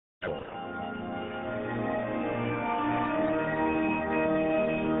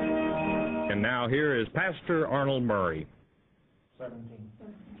And now here is Pastor Arnold Murray. 17.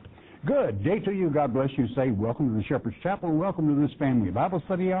 Good day to you. God bless you. Say welcome to the Shepherd's Chapel and welcome to this family Bible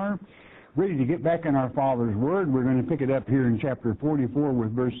study hour. Ready to get back in our Father's Word. We're going to pick it up here in chapter 44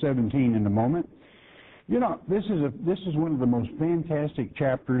 with verse 17 in a moment. You know, this is one of the most fantastic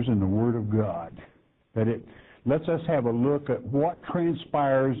chapters in the Word of God. That it lets us have a look at what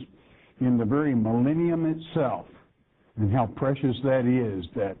transpires in the very millennium itself and how precious that is,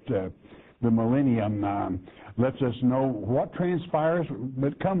 that the millennium lets us know what transpires.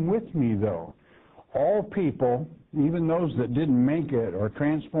 But come with me, though. All people, even those that didn't make it, are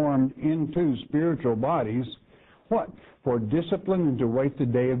transformed into spiritual bodies. What? For discipline and to wait the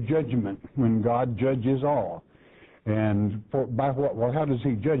day of judgment when God judges all. And by what? Well, how does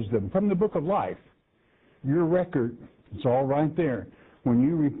He judge them? From the book of life. Your record, it's all right there. When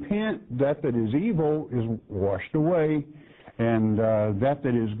you repent, that is evil is washed away, and that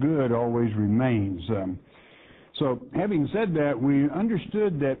is good always remains. So having said that, we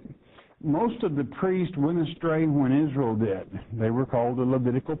understood that most of the priests went astray when Israel did. They were called the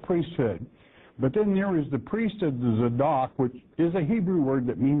Levitical priesthood. But then there was the priest of the Zadok, which is a Hebrew word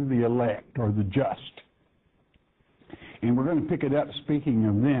that means the elect or the just. And we're going to pick it up speaking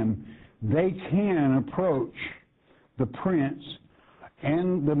of them. They can approach the Prince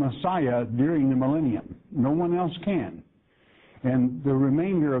and the Messiah during the millennium. No one else can. And the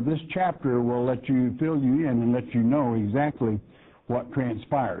remainder of this chapter will fill you in and let you know exactly what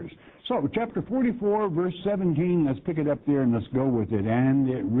transpires. So, chapter 44, verse 17, let's pick it up there and let's go with it. And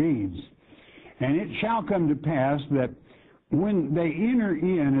it reads, "And it shall come to pass that when they enter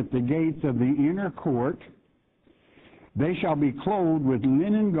in at the gates of the inner court, they shall be clothed with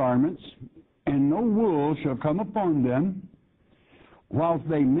linen garments, and no wool shall come upon them, whilst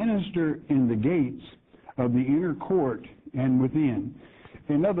they minister in the gates of the inner court and within."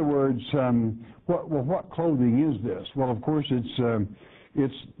 In other words, what clothing is this? Well, of course, it's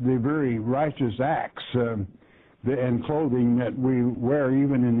the very righteous acts and clothing that we wear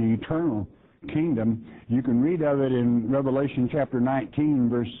even in the eternal kingdom. You can read of it in Revelation chapter 19,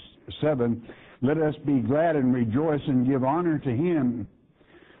 verse 7. "Let us be glad and rejoice and give honor to Him,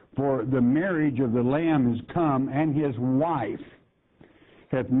 for the marriage of the Lamb is come, and His wife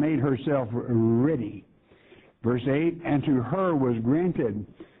hath made herself ready." Verse 8, "And to her was granted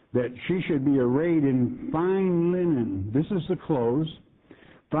that she should be arrayed in fine linen." This is the clothes.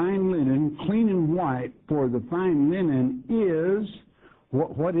 "Fine linen, clean and white, for the fine linen is,"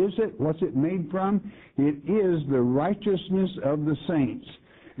 what is it? What's it made from? It is the righteousness of the saints.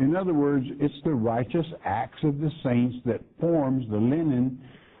 In other words, it's the righteous acts of the saints that forms the linen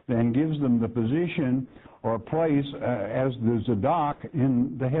and gives them the position or place as the Zadok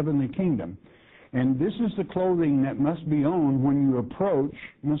in the heavenly kingdom. And this is the clothing that must be owned when you approach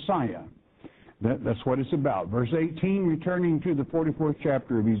Messiah. That's what it's about. Verse 18, returning to the 44th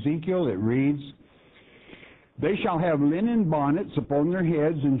chapter of Ezekiel, it reads, "They shall have linen bonnets upon their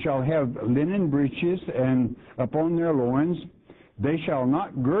heads, and shall have linen breeches and upon their loins. They shall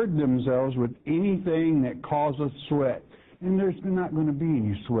not gird themselves with anything that causeth sweat." And there's not going to be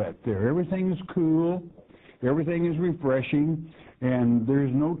any sweat there. Everything is cool. Everything is refreshing. And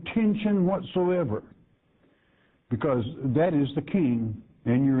there's no tension whatsoever. Because that is the King,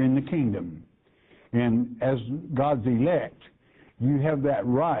 and you're in the kingdom. And as God's elect, you have that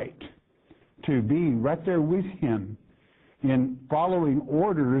right to be right there with Him in following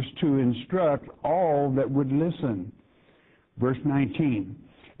orders to instruct all that would listen. Verse 19,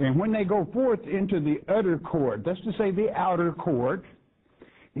 "And when they go forth into the utter court," that's to say the outer court,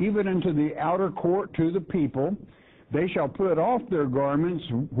 "even into the outer court to the people, they shall put off their garments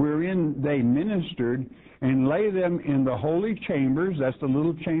wherein they ministered, and lay them in the holy chambers," that's the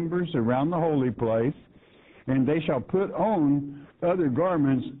little chambers around the holy place, "and they shall put on other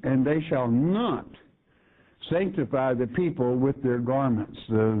garments, and they shall not sanctify the people with their garments."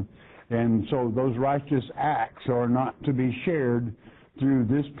 And so those righteous acts are not to be shared through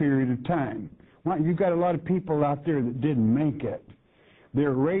this period of time. Well, you've got a lot of people out there that didn't make it.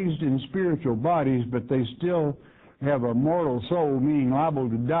 They're raised in spiritual bodies, but they still have a mortal soul, meaning liable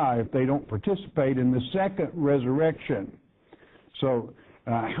to die if they don't participate in the second resurrection. So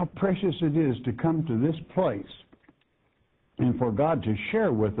how precious it is to come to this place and for God to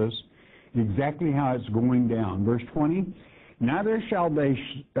share with us exactly how it's going down. Verse 20, "Neither shall they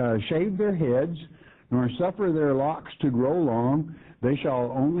shave their heads, nor suffer their locks to grow long. They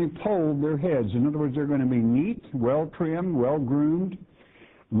shall only poll their heads." In other words, they're going to be neat, well-trimmed, well-groomed,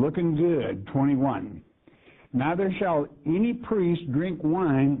 looking good. 21, "Neither shall any priest drink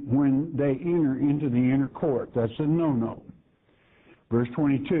wine when they enter into the inner court." That's a no-no. Verse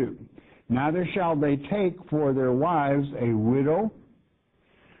 22, Neither shall they take for their wives a widow,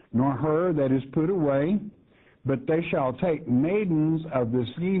 nor her that is put away, but they shall take maidens of the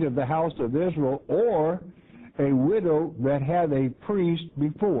seed of the house of Israel, or a widow that had a priest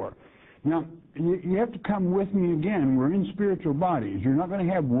before. Now, you have to come with me again. We're in spiritual bodies. You're not going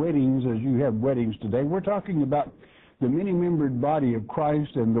to have weddings as you have weddings today. We're talking about the many-membered body of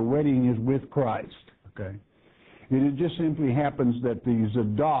Christ, and the wedding is with Christ. Okay? It just simply happens that the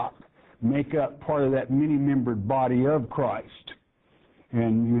Zadok make up part of that many-membered body of Christ.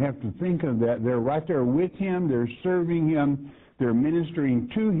 And you have to think of that. They're right there with Him. They're serving Him. They're ministering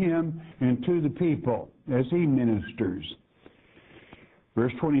to Him and to the people as He ministers.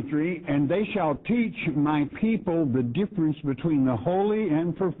 Verse 23, and they shall teach my people the difference between the holy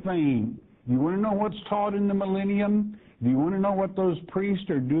and profane. You want to know what's taught in the millennium? Do you want to know what those priests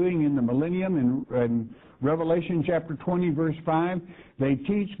are doing in the millennium in Revelation chapter 20, verse 5? They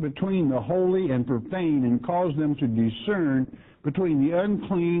teach between the holy and profane and cause them to discern between the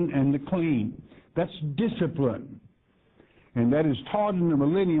unclean and the clean. That's discipline. And that is taught in the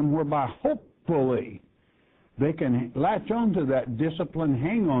millennium, whereby hopefully they can latch onto that discipline,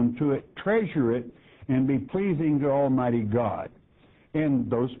 hang on to it, treasure it, and be pleasing to Almighty God and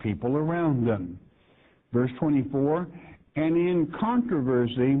those people around them. Verse 24, and in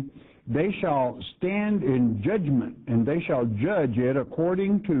controversy they shall stand in judgment, and they shall judge it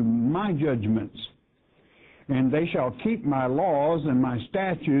according to my judgments. And they shall keep my laws and my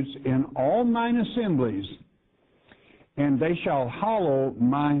statutes in all mine assemblies, and they shall hallow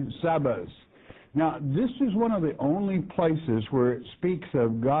my Sabbaths. Now, this is one of the only places where it speaks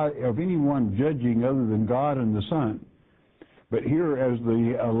of God, of anyone judging other than God and the Son. But here as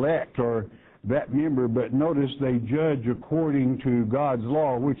the elect or that member, but notice they judge according to God's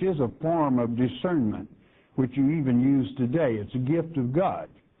law, which is a form of discernment, which you even use today. It's a gift of God.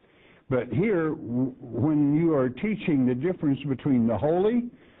 But here, when you are teaching the difference between the holy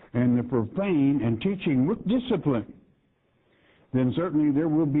and the profane and teaching with discipline, then certainly there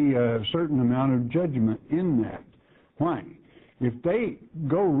will be a certain amount of judgment in that. Why? If they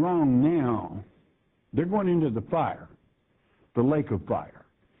go wrong now, they're going into the fire, the lake of fire.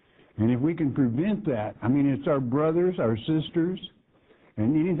 And if we can prevent that, I mean, it's our brothers, our sisters,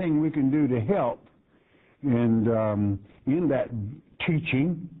 and anything we can do to help and in that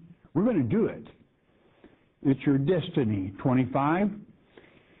teaching, we're going to do it. It's your destiny. 25.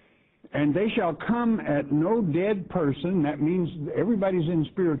 And they shall come at no dead person. That means everybody's in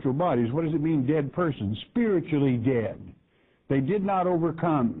spiritual bodies. What does it mean, dead person? Spiritually dead. They did not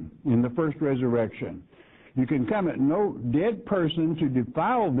overcome in the first resurrection. You can come at no dead person to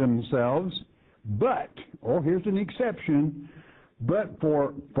defile themselves, but, oh, here's an exception, but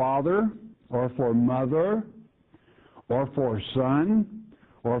for father or for mother or for son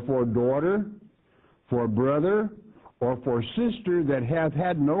or for daughter, for brother, or for sister that hath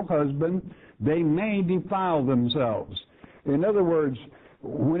had no husband, they may defile themselves. In other words,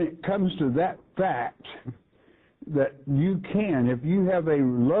 when it comes to that fact, that you can, if you have a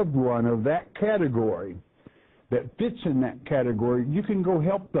loved one of that category, that fits in that category, you can go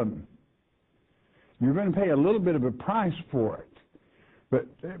help them. You're going to pay a little bit of a price for it. But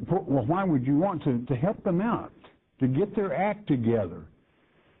well, why would you want to help them out, to get their act together,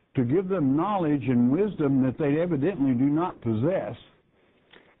 to give them knowledge and wisdom that they evidently do not possess,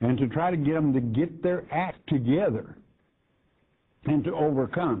 and to try to get them to get their act together and to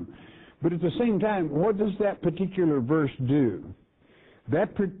overcome. But at the same time, what does that particular verse do?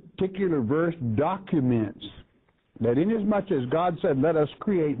 That particular verse documents that inasmuch as God said, let us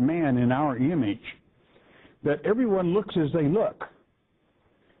create man in our image, that everyone looks as they look.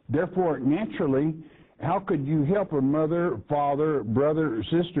 Therefore, naturally, how could you help a mother, father, brother, or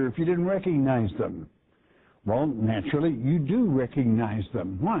sister if you didn't recognize them? Well, naturally, you do recognize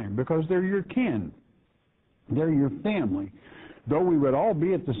them. Why? Because they're your kin. They're your family. Though we would all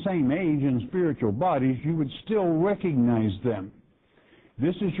be at the same age in spiritual bodies, you would still recognize them.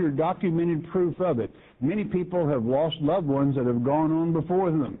 This is your documented proof of it. Many people have lost loved ones that have gone on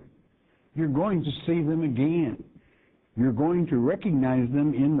before them. You're going to see them again. You're going to recognize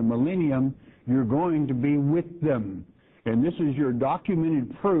them in the millennium. You're going to be with them. And this is your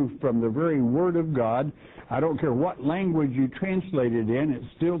documented proof from the very Word of God. I don't care what language you translate it in, it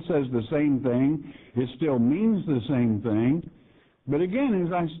still says the same thing. It still means the same thing. But again,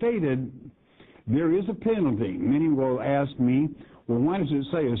 as I stated, there is a penalty. Many will ask me, well, why does it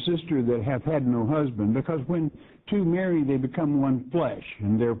say a sister that hath had no husband? Because when two marry, they become one flesh,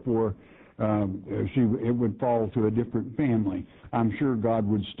 and therefore it would fall to a different family. I'm sure God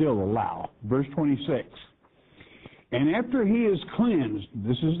would still allow. Verse 26, And after he is cleansed,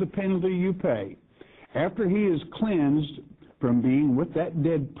 this is the penalty you pay. After he is cleansed from being with that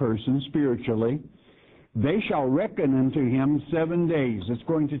dead person spiritually, they shall reckon unto him 7 days. It's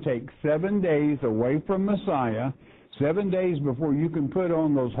going to take 7 days away from Messiah, 7 days before you can put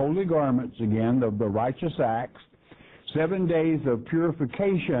on those holy garments again, the righteous acts, 7 days of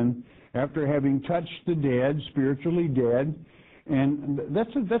purification after having touched the dead, spiritually dead. And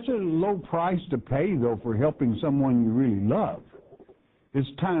that's a low price to pay, though, for helping someone you really love. It's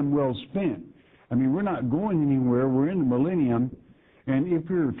time well spent. I mean, we're not going anywhere. We're in the millennium. And if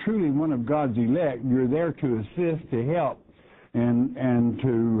you're truly one of God's elect, you're there to assist, to help, and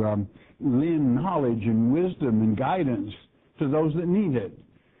to lend knowledge and wisdom and guidance to those that need it.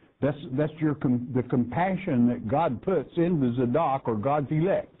 That's the compassion that God puts in the Zadok or God's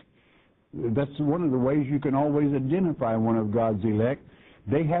elect. That's one of the ways you can always identify one of God's elect.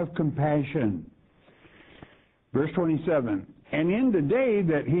 They have compassion. Verse 27, and in the day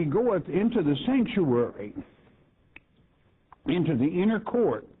that he goeth into the sanctuary, into the inner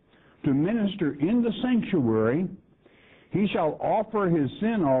court, to minister in the sanctuary, he shall offer his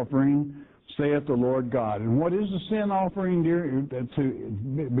sin offering, saith the Lord God. And what is the sin offering, dear?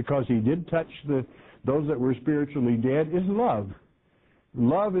 Because he did touch those that were spiritually dead, is love.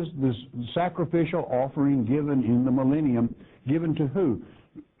 Love is the sacrificial offering given in the millennium. Given to who?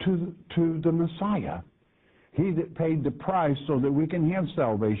 To the Messiah. He that paid the price so that we can have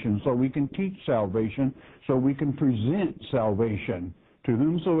salvation, so we can teach salvation, so we can present salvation to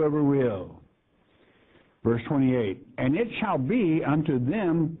whomsoever will. Verse 28, and it shall be unto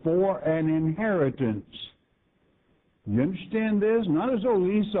them for an inheritance. You understand this? Not as old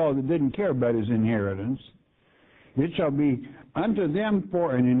Esau that didn't care about his inheritance. It shall be unto them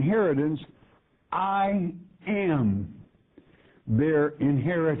for an inheritance. I am their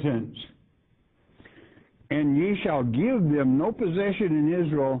inheritance. And ye shall give them no possession in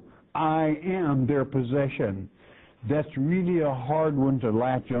Israel. I am their possession. That's really a hard one to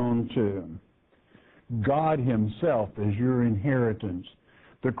latch on to. God himself is your inheritance.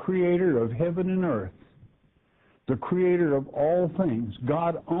 The creator of heaven and earth. The creator of all things.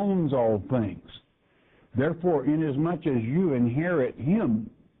 God owns all things. Therefore, inasmuch as you inherit him,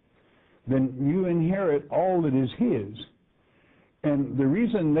 then you inherit all that is his. And the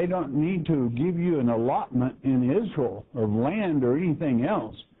reason they don't need to give you an allotment in Israel of land or anything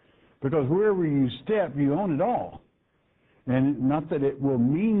else, because wherever you step, you own it all. And not that it will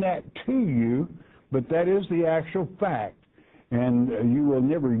mean that to you, but that is the actual fact. And you will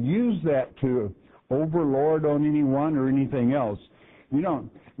never use that to overlord on anyone or anything else. You know,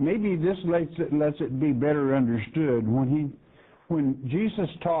 maybe this lets it be better understood. When Jesus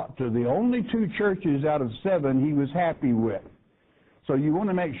taught to the only 2 churches out of 7 he was happy with. So you want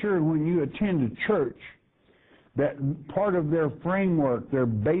to make sure when you attend a church that part of their framework, their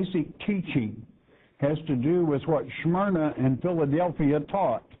basic teaching, has to do with what Smyrna and Philadelphia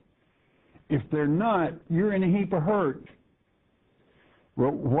taught. If they're not, you're in a heap of hurt.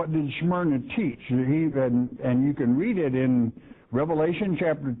 Well, what did Smyrna teach? And you can read it in Revelation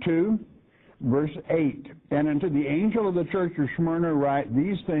chapter 2, verse 8. And unto the angel of the church of Smyrna write,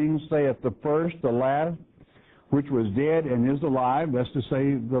 these things saith the first, the last, which was dead and is alive, that's to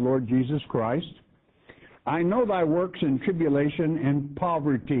say the Lord Jesus Christ. I know thy works in tribulation and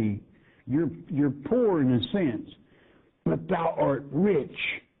poverty. You're poor in a sense, but thou art rich.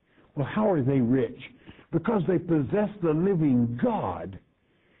 Well, how are they rich? Because they possess the living God.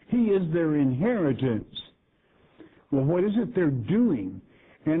 He is their inheritance. Well, what is it they're doing?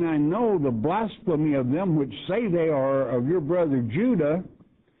 And I know the blasphemy of them which say they are of your brother Judah,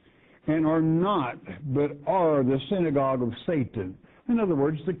 and are not, but are the synagogue of Satan. In other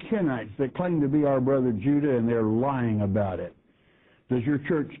words, the Kenites that claim to be our brother Judah, and they're lying about it. Does your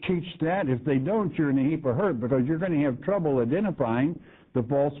church teach that? If they don't, you're in a heap of hurt, because you're going to have trouble identifying the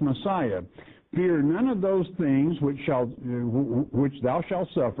false Messiah. Fear none of those things which thou shalt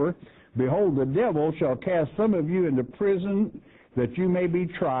suffer. Behold, the devil shall cast some of you into prison, that you may be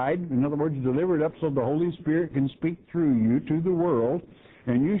tried. In other words, delivered up so the Holy Spirit can speak through you to the world.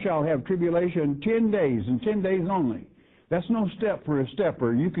 And you shall have tribulation 10 days, and 10 days only. That's no step for a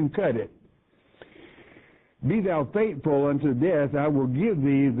stepper. You can cut it. Be thou faithful unto death, I will give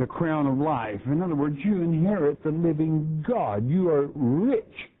thee the crown of life. In other words, you inherit the living God. You are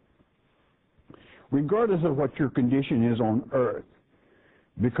rich, regardless of what your condition is on earth.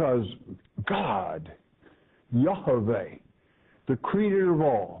 Because God, Yahweh, the creator of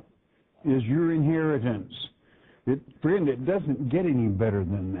all, is your inheritance. Friend, it doesn't get any better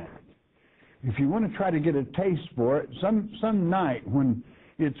than that. If you want to try to get a taste for it, some night when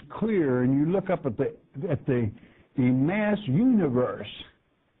it's clear and you look up at the immense universe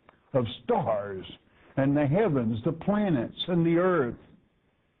of stars and the heavens, the planets and the earth,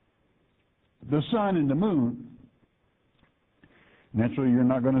 the sun and the moon. Naturally, you're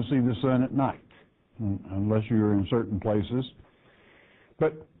not going to see the sun at night unless you're in certain places.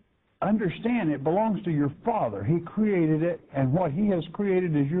 But understand, it belongs to your Father. He created it, and what He has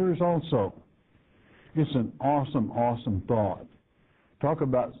created is yours also. It's an awesome, awesome thought. Talk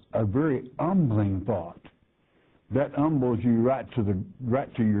about a very humbling thought. That humbles you right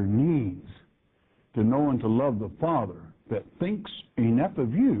to your knees, to know and to love the Father that thinks enough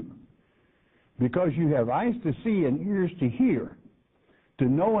of you, because you have eyes to see and ears to hear, to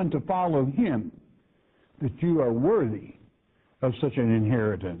know and to follow Him, that you are worthy of such an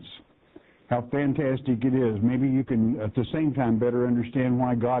inheritance. How fantastic it is. Maybe you can, at the same time, better understand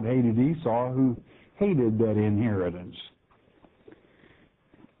why God hated Esau, who hated that inheritance.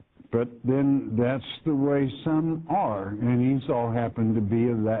 But then that's the way some are, and Esau happened to be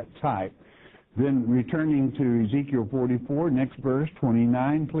of that type. Then returning to Ezekiel 44, next verse,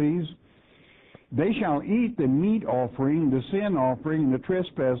 29, please. They shall eat the meat offering, the sin offering, the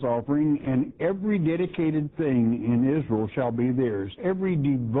trespass offering, and every dedicated thing in Israel shall be theirs. Every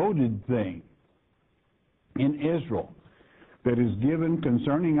devoted thing in Israel that is given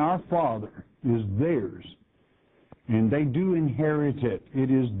concerning our Father is theirs. And they do inherit it.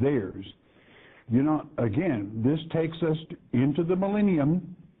 It is theirs. You know, again, this takes us into the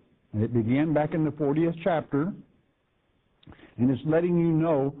millennium. It began back in the 40th chapter. And it's letting you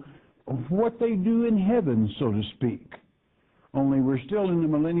know what they do in heaven, so to speak. Only we're still in the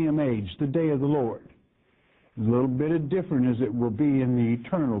millennium age, the day of the Lord. It's a little bit different as it will be in the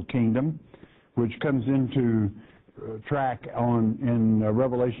eternal kingdom, which comes into track in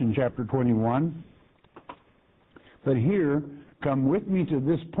Revelation chapter 21. But here, come with me to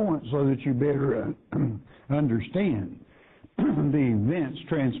this point so that you better understand the events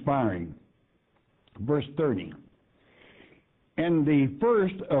transpiring. Verse 30. And the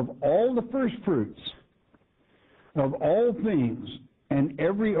first of all the first fruits of all things, and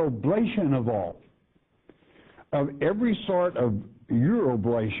every oblation of all, of every sort of your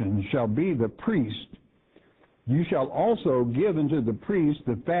oblation shall be the priest. You shall also give unto the priest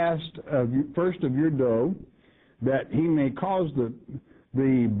the first of your dough, that he may cause the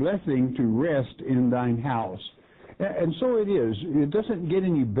blessing to rest in thine house. And so it is. It doesn't get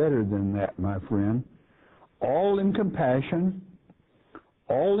any better than that, my friend. All in compassion,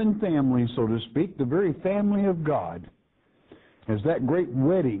 all in family, so to speak, the very family of God. As that great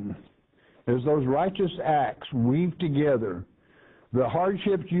wedding, as those righteous acts weave together, the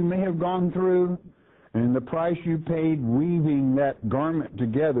hardships you may have gone through, and the price you paid weaving that garment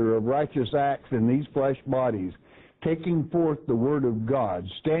together of righteous acts in these flesh bodies, taking forth the Word of God,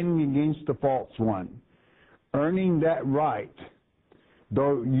 standing against the false one, earning that right,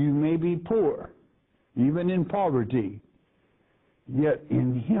 though you may be poor, even in poverty, yet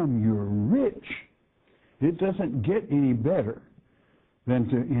in Him you're rich. It doesn't get any better than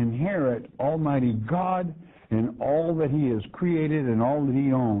to inherit Almighty God and all that He has created and all that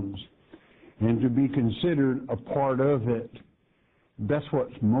He owns, and to be considered a part of it. That's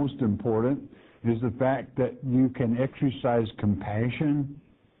what's most important, is the fact that you can exercise compassion,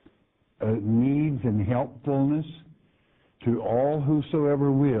 needs, and helpfulness to all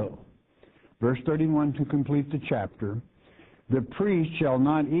whosoever will. Verse 31 to complete the chapter. The priest shall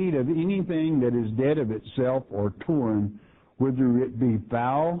not eat of anything that is dead of itself or torn, whether it be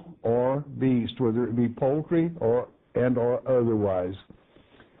fowl or beast, whether it be poultry or otherwise.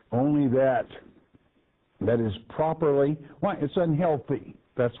 Only that is properly, why? It's unhealthy.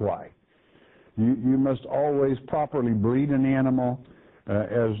 That's why. You must always properly breed an animal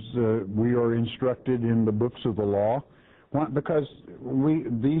as we are instructed in the books of the law. Why? Because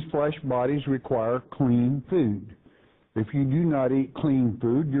these flesh bodies require clean food. If you do not eat clean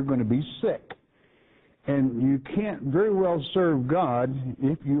food, you're going to be sick. And you can't very well serve God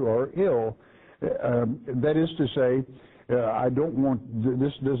if you are ill. That is to say, I don't want,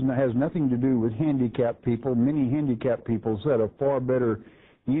 this has nothing to do with handicapped people. Many handicapped people set a far better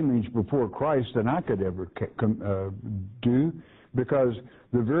image before Christ than I could ever do, because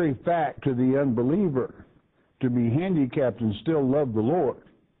the very fact to the unbeliever to be handicapped and still love the Lord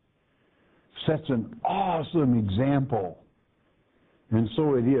sets an awesome example. And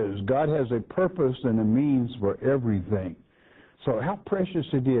so it is. God has a purpose and a means for everything. So how precious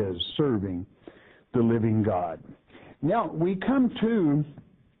it is serving the living God. Now we come to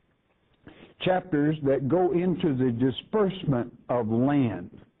chapters that go into the disbursement of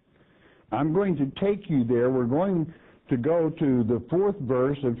land. I'm going to take you there. We're going to go to the 4th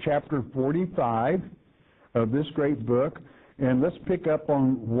verse of chapter 45 of this great book. And let's pick up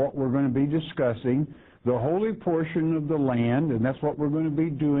on what we're going to be discussing. The holy portion of the land, and that's what we're going to be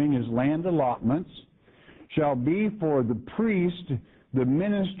doing, is land allotments, shall be for the priest, the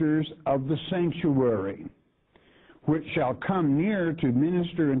ministers of the sanctuary, which shall come near to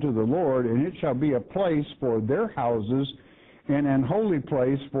minister unto the Lord, and it shall be a place for their houses and an holy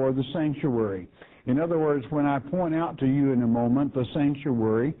place for the sanctuary. In other words, when I point out to you in a moment the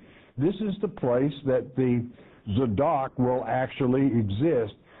sanctuary, this is the place that the Zadok will actually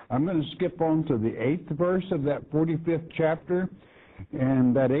exist. I'm going to skip on to the 8th verse of that 45th chapter,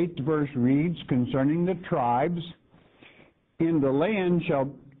 and that 8th verse reads, concerning the tribes, in the land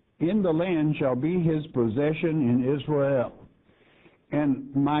shall be his possession in Israel,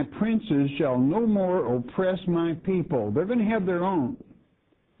 and my princes shall no more oppress my people. They're going to have their own.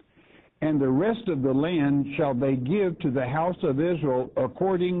 And the rest of the land shall they give to the house of Israel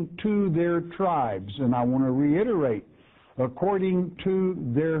according to their tribes. And I want to reiterate, according to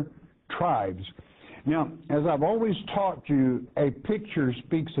their tribes. Now, as I've always taught you, a picture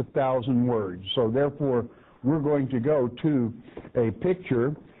speaks 1,000 words. So therefore, we're going to go to a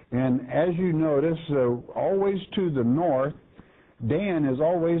picture. And as you notice, always to the north, Dan is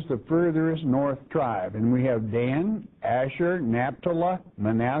always the furthest north tribe. And we have Dan, Asher, Naphtali,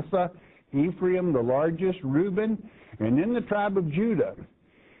 Manasseh, Ephraim, the largest, Reuben, and then the tribe of Judah.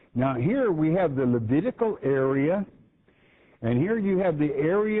 Now here we have the Levitical area, and here you have the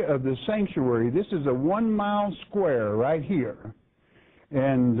area of the sanctuary. This is a 1 mile square right here.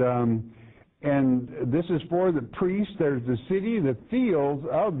 And this is for the priests. There's the city, the fields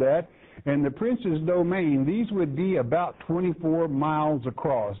of that, and the prince's domain. These would be about 24 miles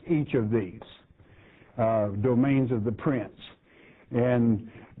across, each of these domains of the prince.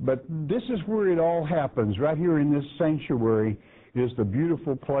 But this is where it all happens. Right here in this sanctuary is the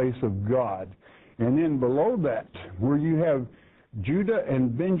beautiful place of God. And then below that, where you have Judah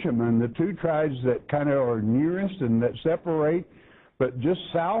and Benjamin, the two tribes that kind of are nearest and that separate, but just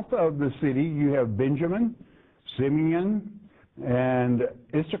south of the city, you have Benjamin, Simeon, and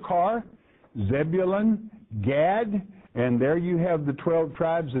Issachar, Zebulun, Gad, and there you have the 12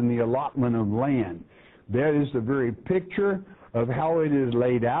 tribes in the allotment of land. That is the very picture of how it is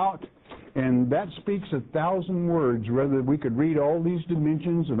laid out, and that speaks 1,000 words. Whether we could read all these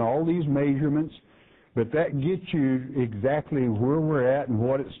dimensions and all these measurements, but that gets you exactly where we're at and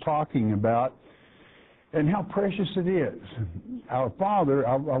what it's talking about and how precious it is. Our Father,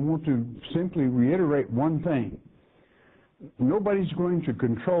 I want to simply reiterate one thing. Nobody's going to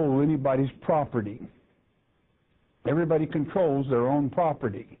control anybody's property. Everybody controls their own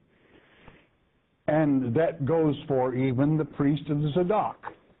property. And that goes for even the priest of the Zadok.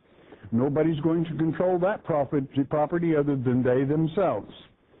 Nobody's going to control that property other than they themselves,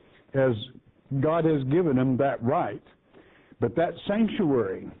 as God has given them that right. But that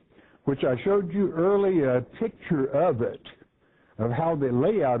sanctuary, which I showed you earlier, a picture of it, of how the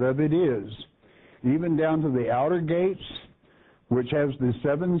layout of it is, even down to the outer gates, which has the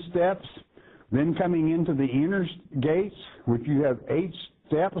 7 steps, then coming into the inner gates, which you have 8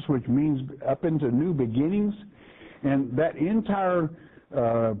 steps, which means up into new beginnings. And that entire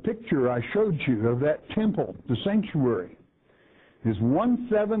picture I showed you of that temple, the sanctuary, is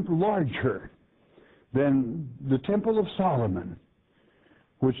 1/7 larger than the Temple of Solomon,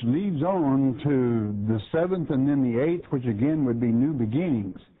 which leads on to the 7th and then the 8th, which again would be new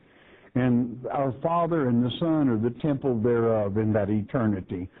beginnings. And our Father and the Son are the temple thereof in that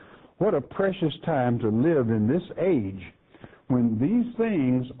eternity. What a precious time to live in this age when these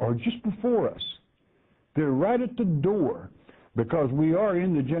things are just before us. They're right at the door, because we are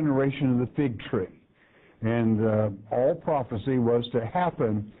in the generation of the fig tree. And all prophecy was to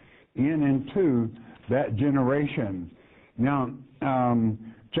happen in and to that generation. Now,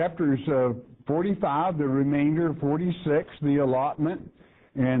 chapters 45, the remainder, 46, the allotment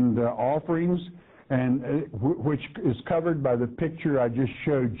and offerings, and which is covered by the picture I just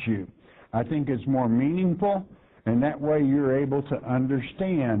showed you. I think it's more meaningful, and that way you're able to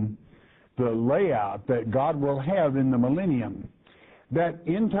understand the layout that God will have in the millennium. That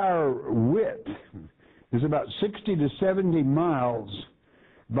entire width is about 60 to 70 miles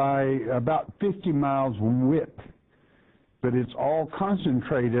by about 50 miles width. But it's all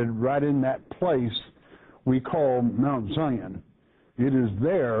concentrated right in that place we call Mount Zion. It is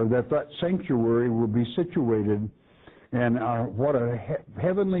there that that sanctuary will be situated, and what a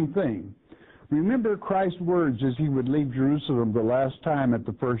heavenly thing. Remember Christ's words as he would leave Jerusalem the last time at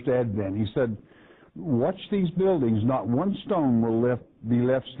the first advent. He said, watch these buildings, not one stone will be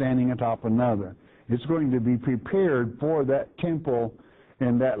left standing atop another. It's going to be prepared for that temple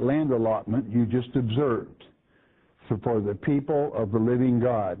and that land allotment you just observed for the people of the living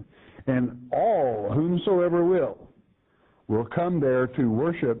God. And all, whomsoever will come there to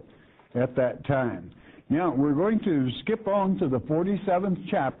worship at that time. Now, we're going to skip on to the 47th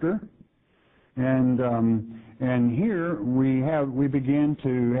chapter, and here we begin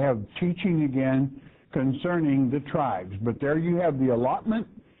to have teaching again concerning the tribes. But there you have the allotment,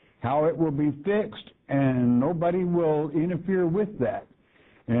 how it will be fixed, and nobody will interfere with that.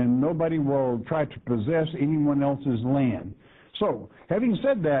 And nobody will try to possess anyone else's land. So, having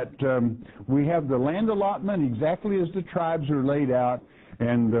said that, we have the land allotment exactly as the tribes are laid out,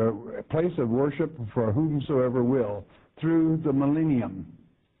 and a place of worship for whomsoever will through the millennium.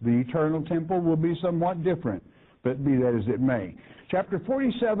 The eternal temple will be somewhat different, but be that as it may. Chapter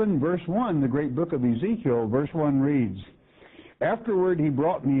 47, verse 1, the great book of Ezekiel, verse 1 reads, Afterward he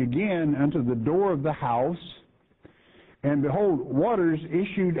brought me again unto the door of the house, and behold, waters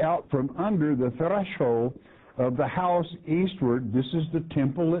issued out from under the threshold of the house eastward. This is the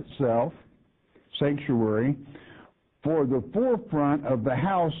temple itself, sanctuary. For the forefront of the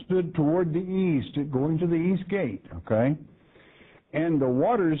house stood toward the east, going to the east gate, okay? And the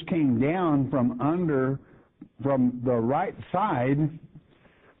waters came down from the right side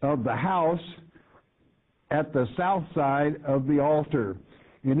of the house at the south side of the altar.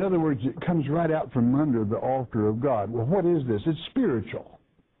 In other words, it comes right out from under the altar of God. Well, what is this? It's spiritual.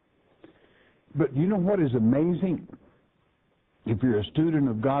 But you know what is amazing? If you're a student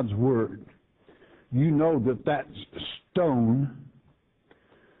of God's Word, you know that stone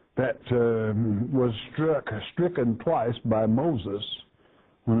that was stricken twice by Moses,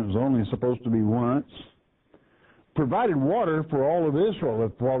 when it was only supposed to be once, provided water for all of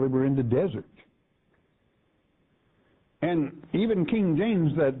Israel while they were in the desert. And even King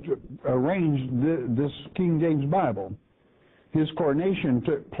James, that arranged this King James Bible, his coronation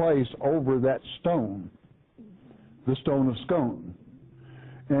took place over that stone, the stone of scone.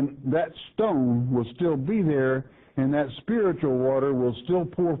 And that stone will still be there, and that spiritual water will still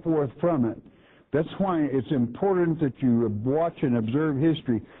pour forth from it. That's why it's important that you watch and observe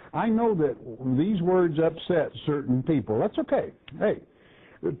history. I know that these words upset certain people. That's okay. Hey,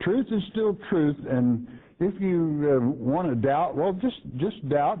 the truth is still truth, and if you want to doubt, well, just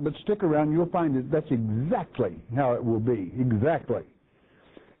doubt, but stick around. You'll find that that's exactly how it will be, exactly.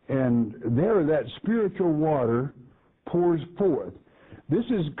 And there, that spiritual water pours forth. This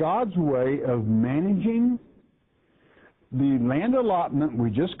is God's way of managing the land allotment we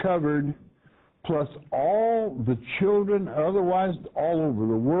just covered, plus all the children, otherwise all over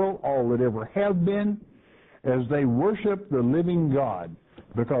the world, all that ever have been, as they worship the living God.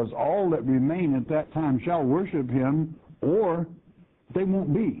 Because all that remain at that time shall worship him, or they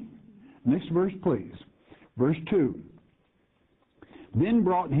won't be. Next verse, please. Verse 2. Then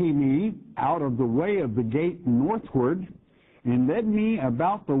brought he me out of the way of the gate northward, and led me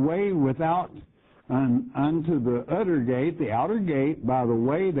about the way without unto the utter gate, the outer gate, by the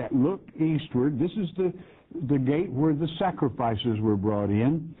way that looked eastward. This is the gate where the sacrifices were brought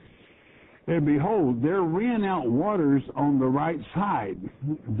in. And behold, there ran out waters on the right side.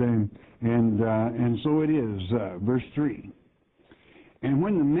 And so it is, verse 3. And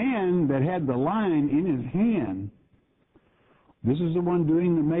when the man that had the line in his hand, this is the one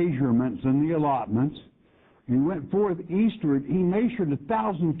doing the measurements and the allotments, he went forth eastward, he measured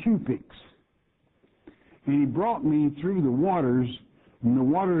 1,000 cubits. And he brought me through the waters, and the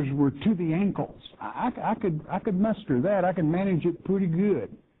waters were to the ankles. I could muster that. I can manage it pretty good.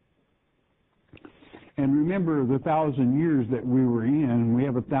 And remember the 1,000 years that we were in, we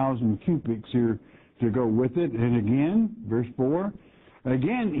have 1,000 cubits here to go with it. And again, verse 4,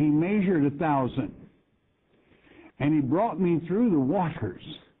 again he measured 1,000. And he brought me through the waters.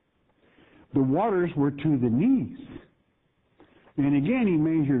 The waters were to the knees. And again he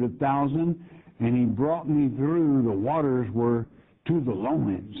measured 1,000, and he brought me through the waters were to the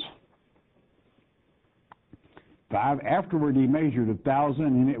loins. 5, afterward he measured 1,000,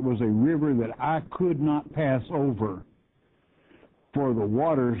 and it was a river that I could not pass over, for the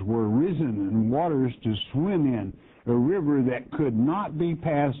waters were risen and waters to swim in, a river that could not be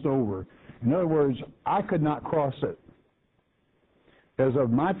passed over. In other words, I could not cross it. As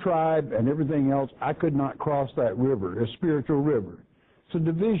of my tribe and everything else, I could not cross that river, a spiritual river. It's a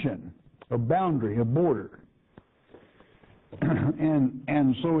division, a boundary, a border.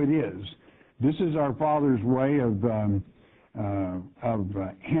 and so it is. This is our Father's way of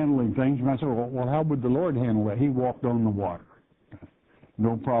handling things. You might say, well, how would the Lord handle that? He walked on the water.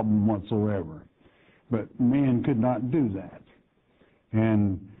 No problem whatsoever. But man could not do that.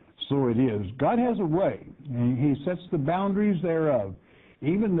 And so it is. God has a way, and he sets the boundaries thereof.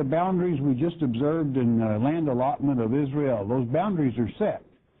 Even the boundaries we just observed in land allotment of Israel, those boundaries are set.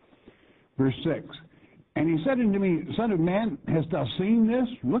 Verse 6, and he said unto me, Son of man, hast thou seen this?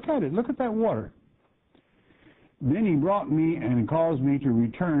 Look at it, look at that water. Then he brought me and caused me to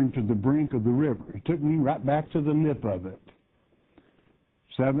return to the brink of the river. He took me right back to the lip of it.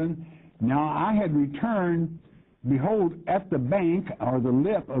 7, now I had returned, behold, at the bank, or the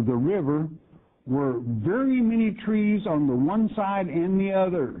lip of the river, were very many trees on the one side and the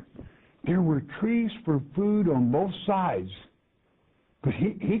other. There were trees for food on both sides. But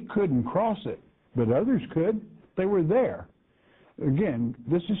he couldn't cross it, but others could. They were there. Again,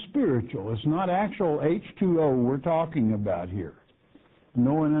 this is spiritual. It's not actual H2O we're talking about here.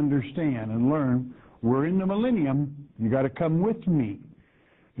 Know and understand and learn. We're in the millennium. You got to come with me.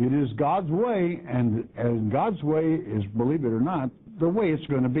 It is God's way, and God's way is, believe it or not, the way it's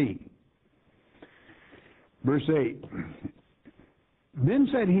going to be. Verse 8, then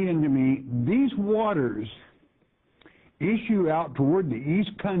said he unto me, these waters issue out toward the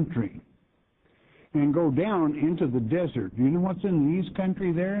east country and go down into the desert. Do you know what's in the east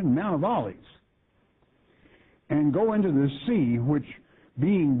country there? In the Mount of Olives. And go into the sea, which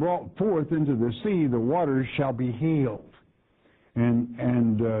being brought forth into the sea, the waters shall be healed.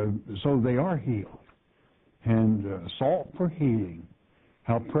 So they are healed. And salt for healing.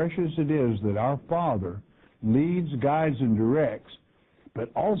 How precious it is that our Father leads, guides, and directs, but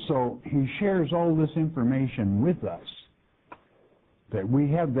also he shares all this information with us, that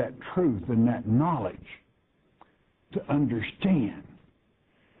we have that truth and that knowledge to understand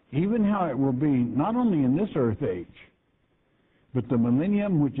even how it will be not only in this earth age, but the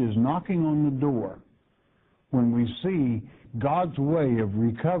millennium which is knocking on the door, when we see God's way of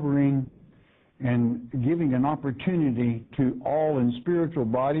recovering and giving an opportunity to all in spiritual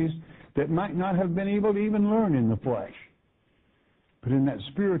bodies that might not have been able to even learn in the flesh, but in that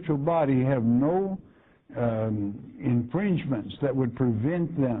spiritual body have no infringements that would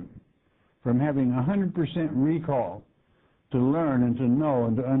prevent them from having 100% recall to learn and to know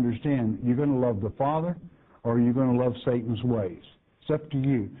and to understand. You're going to love the Father, or you're going to love Satan's ways. It's up to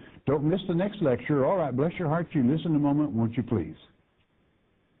you. Don't miss the next lecture. All right, bless your heart. You listen a moment, won't you please?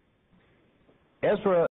 Ezra